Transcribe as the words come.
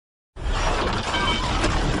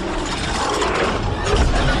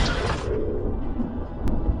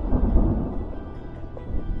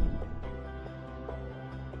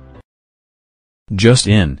Just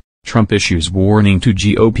in, Trump issues warning to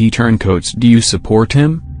GOP turncoats. Do you support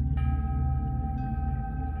him?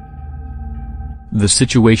 The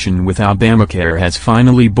situation with Obamacare has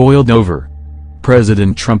finally boiled over.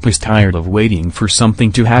 President Trump is tired of waiting for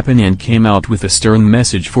something to happen and came out with a stern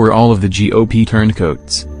message for all of the GOP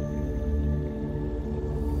turncoats.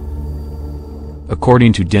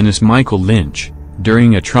 According to Dennis Michael Lynch,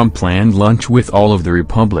 during a Trump-planned lunch with all of the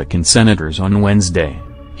Republican senators on Wednesday,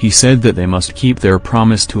 he said that they must keep their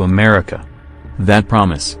promise to America. That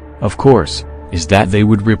promise, of course, is that they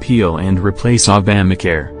would repeal and replace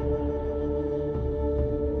Obamacare.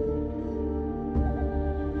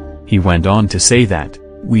 He went on to say that,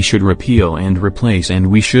 "We should repeal and replace, and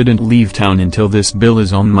we shouldn't leave town until this bill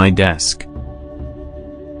is on my desk."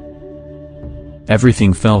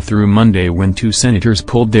 Everything fell through Monday when two senators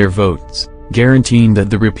pulled their votes, guaranteeing that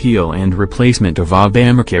the repeal and replacement of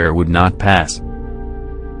Obamacare would not pass.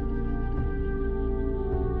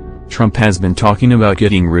 Trump has been talking about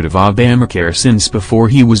getting rid of Obamacare since before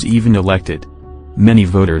he was even elected. Many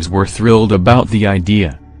voters were thrilled about the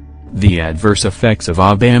idea. The adverse effects of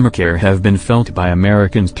Obamacare have been felt by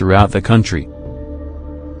Americans throughout the country.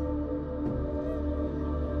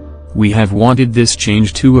 We have wanted this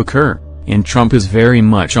change to occur, and Trump is very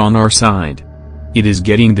much on our side. It is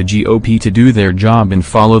getting the GOP to do their job and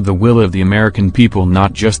follow the will of the American people,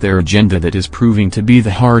 not just their agenda, that is proving to be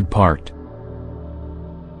the hard part.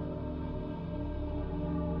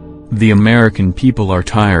 The American people are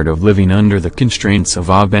tired of living under the constraints of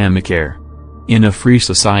Obamacare. In a free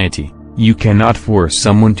society, you cannot force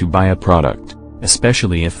someone to buy a product,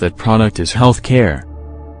 especially if that product is health care.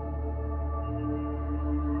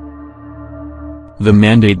 The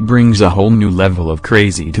mandate brings a whole new level of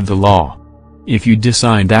crazy to the law. If you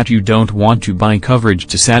decide that you don't want to buy coverage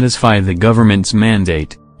to satisfy the government's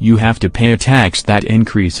mandate, you have to pay a tax that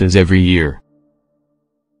increases every year.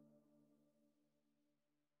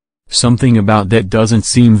 Something about that doesn't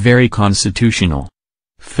seem very constitutional.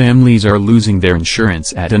 Families are losing their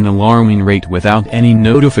insurance at an alarming rate without any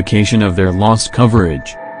notification of their lost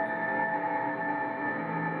coverage.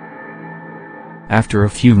 After a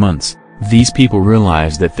few months, these people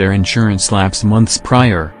realize that their insurance lapsed months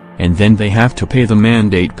prior, and then they have to pay the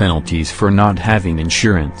mandate penalties for not having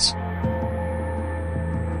insurance.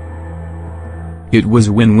 It was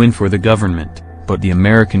a win-win for the government, but the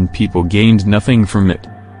American people gained nothing from it.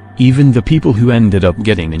 Even the people who ended up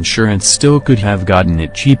getting insurance still could have gotten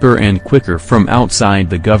it cheaper and quicker from outside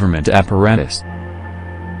the government apparatus.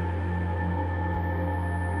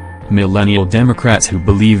 Millennial Democrats who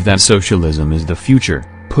believe that socialism is the future,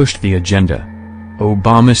 pushed the agenda.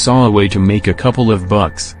 Obama saw a way to make a couple of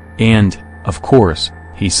bucks, and, of course,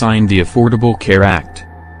 he signed the Affordable Care Act.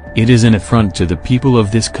 It is an affront to the people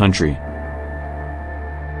of this country.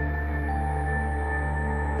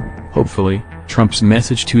 Hopefully, Trump's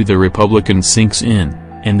message to the Republicans sinks in,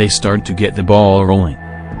 and they start to get the ball rolling.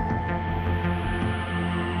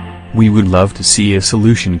 We would love to see a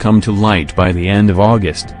solution come to light by the end of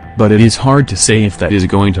August, but it is hard to say if that is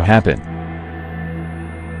going to happen.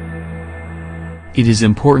 It is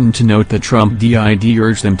important to note that Trump did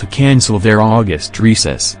urge them to cancel their August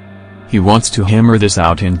recess. He wants to hammer this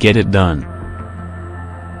out and get it done.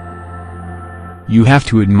 You have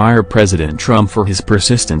to admire President Trump for his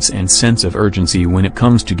persistence and sense of urgency when it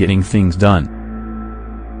comes to getting things done.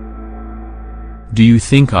 Do you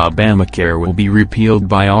think Obamacare will be repealed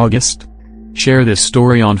by August? Share this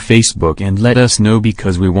story on Facebook and let us know,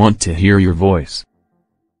 because we want to hear your voice.